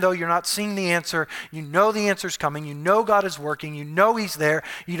 even though you're not seeing the answer. You know the answer's coming. You know God is working. You know He's there.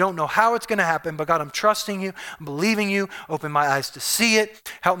 You don't know how it's going to happen, but God, I'm trusting You. I'm believing You. Open my eyes to see it.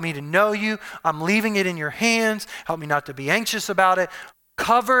 Help me to know You. I'm leaving it in Your hands. Help me not to be anxious about it.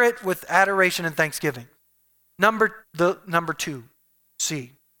 Cover it with adoration and thanksgiving. Number 2,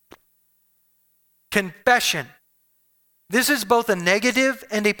 C. Confession. This is both a negative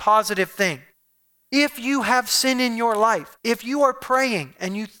and a positive thing. If you have sin in your life, if you are praying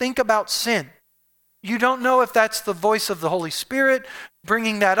and you think about sin, you don't know if that's the voice of the Holy Spirit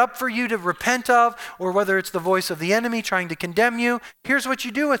bringing that up for you to repent of, or whether it's the voice of the enemy trying to condemn you. Here's what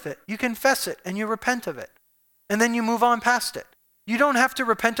you do with it. You confess it and you repent of it. And then you move on past it. You don't have to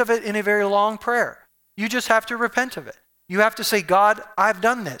repent of it in a very long prayer. You just have to repent of it. You have to say, God, I've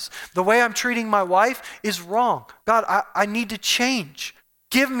done this. The way I'm treating my wife is wrong. God, I need to change.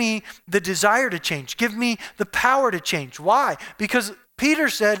 Give me the desire to change. Give me the power to change. Why? Because Peter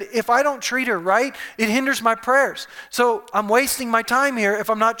said, if I don't treat her right, it hinders my prayers. So I'm wasting my time here if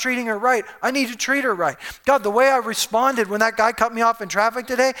I'm not treating her right. I need to treat her right. God, the way I responded when that guy cut me off in traffic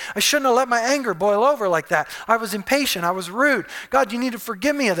today, I shouldn't have let my anger boil over like that. I was impatient. I was rude. God, you need to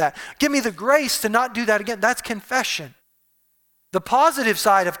forgive me of that. Give me the grace to not do that again. That's confession. The positive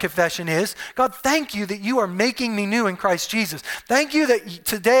side of confession is, God, thank You that You are making me new in Christ Jesus. Thank You that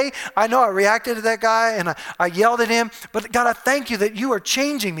today, I know I reacted to that guy and I yelled at him, but God, I thank You that You are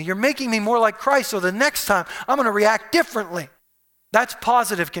changing me. You're making me more like Christ, so the next time I'm going to react differently. That's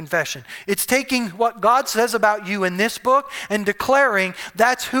positive confession. It's taking what God says about you in this book and declaring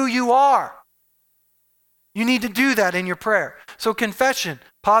that's who you are. You need to do that in your prayer. So confession,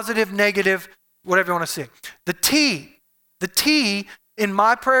 positive, negative, whatever you want to say. The T in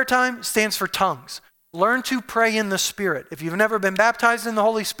my prayer time stands for tongues. Learn to pray in the Spirit. If you've never been baptized in the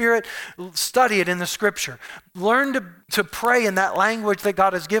Holy Spirit, study it in the Scripture. Learn to pray in that language that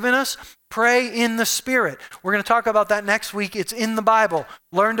God has given us. Pray in the Spirit. We're going to talk about that next week. It's in the Bible.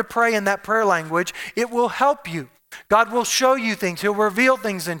 Learn to pray in that prayer language. It will help you. God will show you things. He'll reveal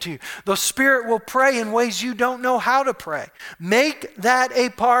things into you. The Spirit will pray in ways you don't know how to pray. Make that a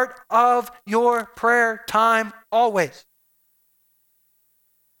part of your prayer time always.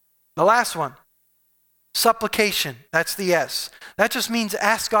 The last one, supplication. That's the S. That just means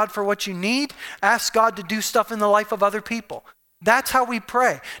ask God for what you need. Ask God to do stuff in the life of other people. That's how we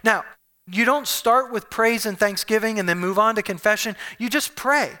pray. Now, You don't start with praise and thanksgiving and then move on to confession. You just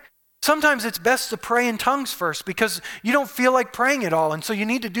pray. Sometimes it's best to pray in tongues first because you don't feel like praying at all. And so you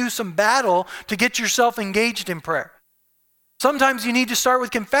need to do some battle to get yourself engaged in prayer. Sometimes you need to start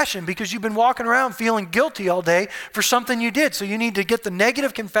with confession because you've been walking around feeling guilty all day for something you did. So you need to get the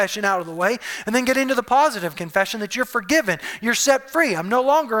negative confession out of the way and then get into the positive confession that you're forgiven. You're set free. I'm no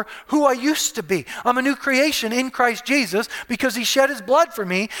longer who I used to be. I'm a new creation in Christ Jesus because he shed his blood for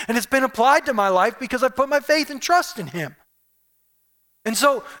me and it's been applied to my life because I've put my faith and trust in him. And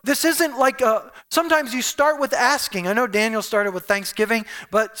so this isn't like sometimes you start with asking. I know Daniel started with thanksgiving,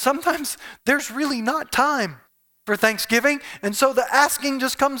 but sometimes there's really not time for thanksgiving, and so the asking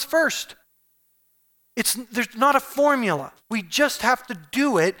just comes first. There's not a formula. We just have to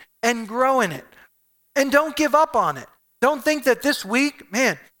do it and grow in it. And don't give up on it. Don't think that this week,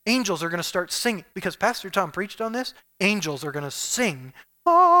 man, angels are going to start singing. Because Pastor Tom preached on this, angels are going to sing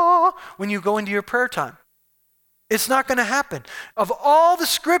when you go into your prayer time. It's not going to happen. Of all the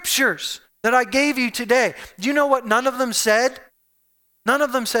scriptures that I gave you today, do you know what none of them said? None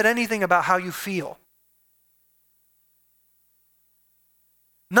of them said anything about how you feel.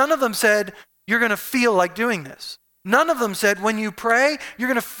 None of them said, you're going to feel like doing this. None of them said, when you pray, you're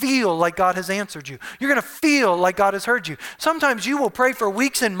going to feel like God has answered you. You're going to feel like God has heard you. Sometimes you will pray for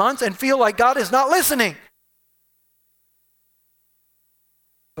weeks and months and feel like God is not listening.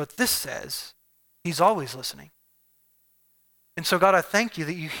 But this says, he's always listening. And so God, I thank you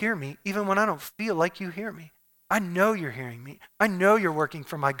that you hear me even when I don't feel like you hear me. I know you're hearing me. I know you're working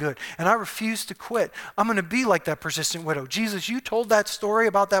for my good. And I refuse to quit. I'm going to be like that persistent widow. Jesus, you told that story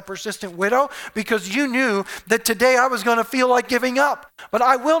about that persistent widow because you knew that today I was going to feel like giving up. But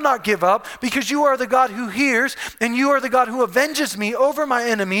I will not give up because you are the God who hears and you are the God who avenges me over my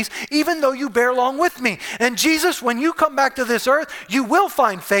enemies, even though you bear along with me. And Jesus, when you come back to this earth, you will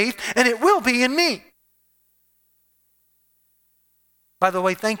find faith and it will be in me. By the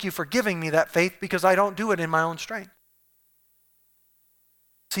way, thank you for giving me that faith because I don't do it in my own strength.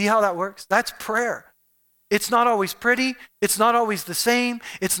 See how that works? That's prayer. It's not always pretty. It's not always the same.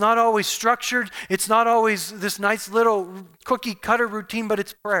 It's not always structured. It's not always this nice little cookie cutter routine, but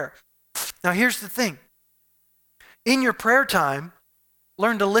it's prayer. Now here's the thing. In your prayer time,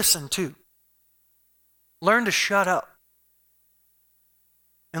 learn to listen too. Learn to shut up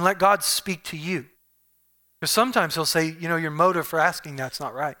and let God speak to you. Because sometimes he'll say, your motive for asking that's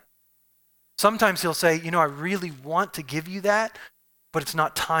not right. Sometimes he'll say, I really want to give you that, but it's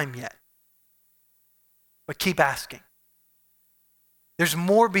not time yet. But keep asking. There's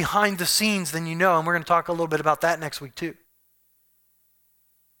more behind the scenes than you know, and we're going to talk a little bit about that next week too.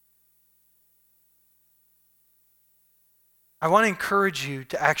 I want to encourage you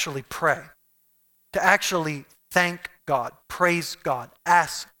to actually pray, to actually thank God, praise God,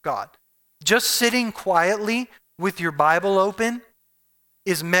 ask God. Just sitting quietly with your Bible open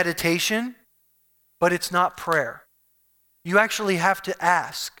is meditation, but it's not prayer. You actually have to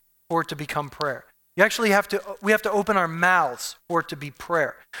ask for it to become prayer. We have to open our mouths for it to be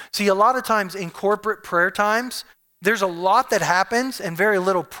prayer. See, a lot of times in corporate prayer times, there's a lot that happens and very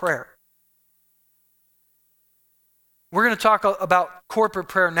little prayer. We're going to talk about corporate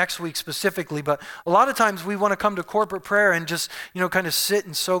prayer next week specifically, but a lot of times we want to come to corporate prayer and just, kind of sit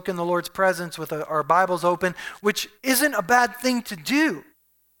and soak in the Lord's presence with our Bibles open, which isn't a bad thing to do.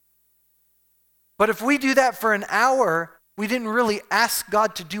 But if we do that for an hour, we didn't really ask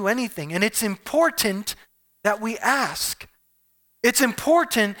God to do anything. And it's important that we ask. It's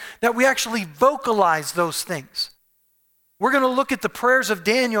important that we actually vocalize those things. We're going to look at the prayers of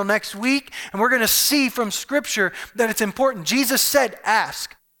Daniel next week, and we're going to see from Scripture that it's important. Jesus said,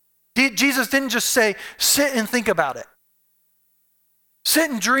 ask. Jesus didn't just say, sit and think about it. Sit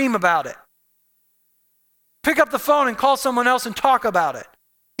and dream about it. Pick up the phone and call someone else and talk about it.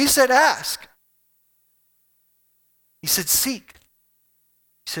 He said, ask. He said, seek.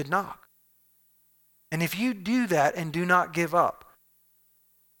 He said, knock. And if you do that and do not give up,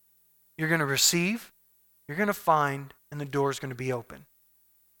 you're going to receive, you're going to find, and the door is going to be open.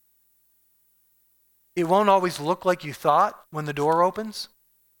 It won't always look like you thought when the door opens.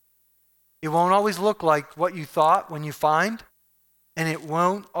 It won't always look like what you thought when you find. And it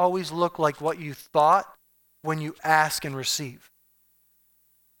won't always look like what you thought when you ask and receive.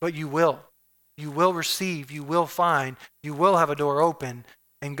 But you will. You will receive, you will find, you will have a door open,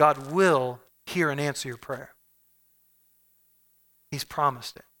 and God will hear and answer your prayer. He's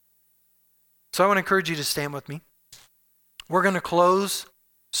promised it. So I want to encourage you to stand with me. We're going to close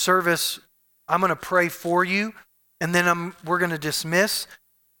service. I'm going to pray for you, and then we're going to dismiss.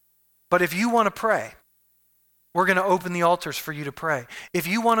 But if you want to pray, we're going to open the altars for you to pray. If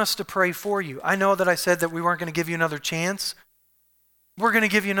you want us to pray for you, I know that I said that we weren't going to give you another chance. We're going to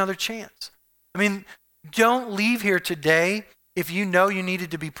give you another chance. I mean, don't leave here today if you know you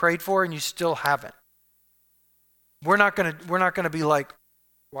needed to be prayed for and you still haven't. We're not going to be like,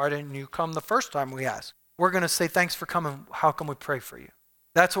 why didn't you come the first time we asked? We're going to say, thanks for coming. How can we pray for you?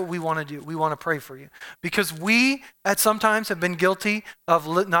 That's what we want to do. We want to pray for you. Because we, at some times, have been guilty of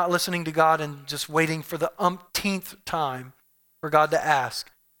not listening to God and just waiting for the umpteenth time for God to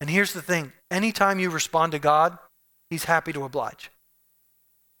ask. And here's the thing. Anytime you respond to God, he's happy to oblige.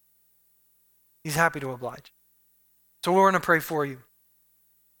 He's happy to oblige. So we're going to pray for you.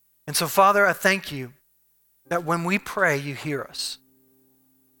 And so, Father, I thank you that when we pray, you hear us.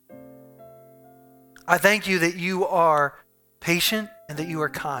 I thank you that you are patient and that you are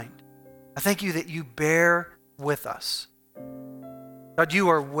kind. I thank you that you bear with us. God, you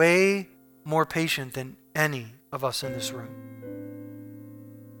are way more patient than any of us in this room.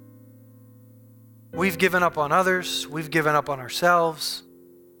 We've given up on others, we've given up on ourselves,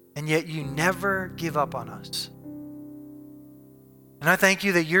 and yet you never give up on us. And I thank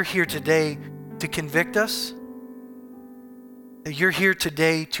you that you're here today to convict us, that you're here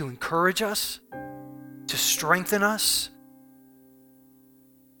today to encourage us, to strengthen us.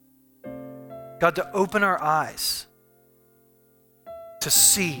 God, to open our eyes to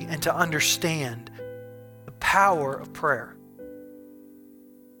see and to understand the power of prayer.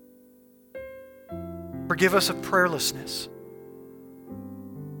 Forgive us of prayerlessness.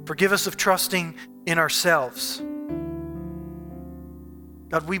 Forgive us of trusting in ourselves.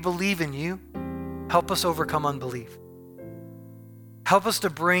 God, we believe in you. Help us overcome unbelief. Help us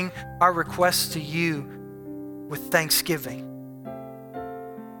to bring our requests to you with thanksgiving.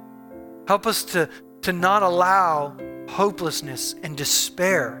 Help us to not allow hopelessness and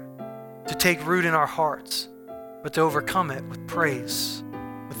despair to take root in our hearts, but to overcome it with praise,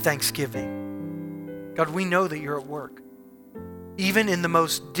 with thanksgiving. God, we know that you're at work. Even in the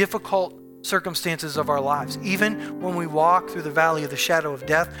most difficult circumstances of our lives, even when we walk through the valley of the shadow of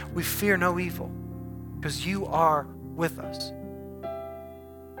death, we fear no evil because you are with us.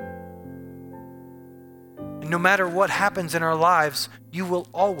 And no matter what happens in our lives, you will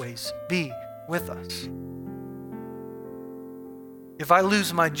always be with us. If I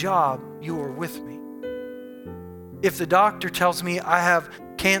lose my job, you are with me. If the doctor tells me I have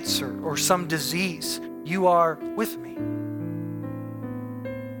cancer or some disease, you are with me.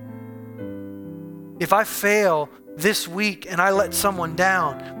 If I fail this week and I let someone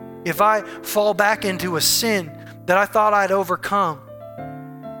down, if I fall back into a sin that I thought I'd overcome,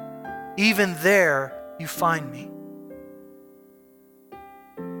 even there you find me.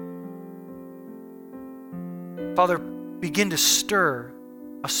 Father, begin to stir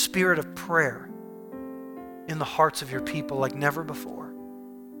a spirit of prayer in the hearts of your people like never before.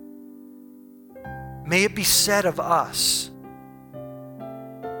 May it be said of us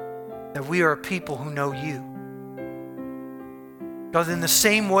that we are a people who know you. God, in the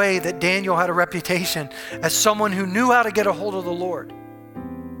same way that Daniel had a reputation as someone who knew how to get a hold of the Lord,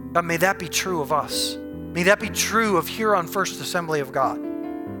 God, may that be true of us. May that be true of Huron First Assembly of God.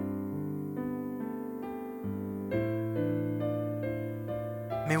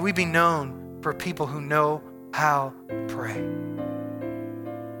 May we be known for people who know how to pray,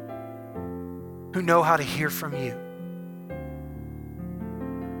 who know how to hear from you.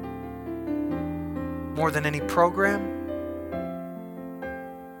 More than any program,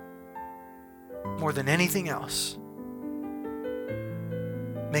 more than anything else,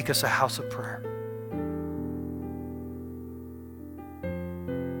 make us a house of prayer.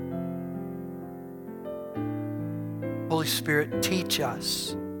 Holy Spirit, teach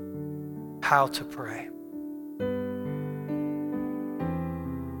us how to pray.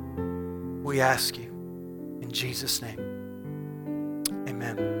 We ask you in Jesus' name.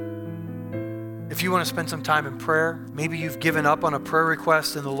 Amen. If you want to spend some time in prayer, maybe you've given up on a prayer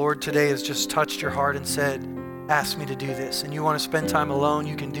request and the Lord today has just touched your heart and said, ask me to do this, and you want to spend time alone,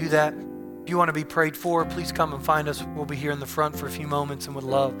 you can do that. If you want to be prayed for, please come and find us. We'll be here in the front for a few moments and would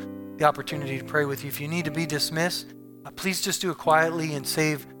love the opportunity to pray with you. If you need to be dismissed, please just do it quietly and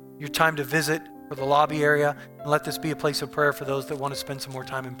save your time to visit for the lobby area, and let this be a place of prayer for those that want to spend some more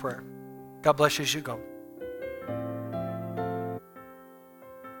time in prayer. God bless you as you go.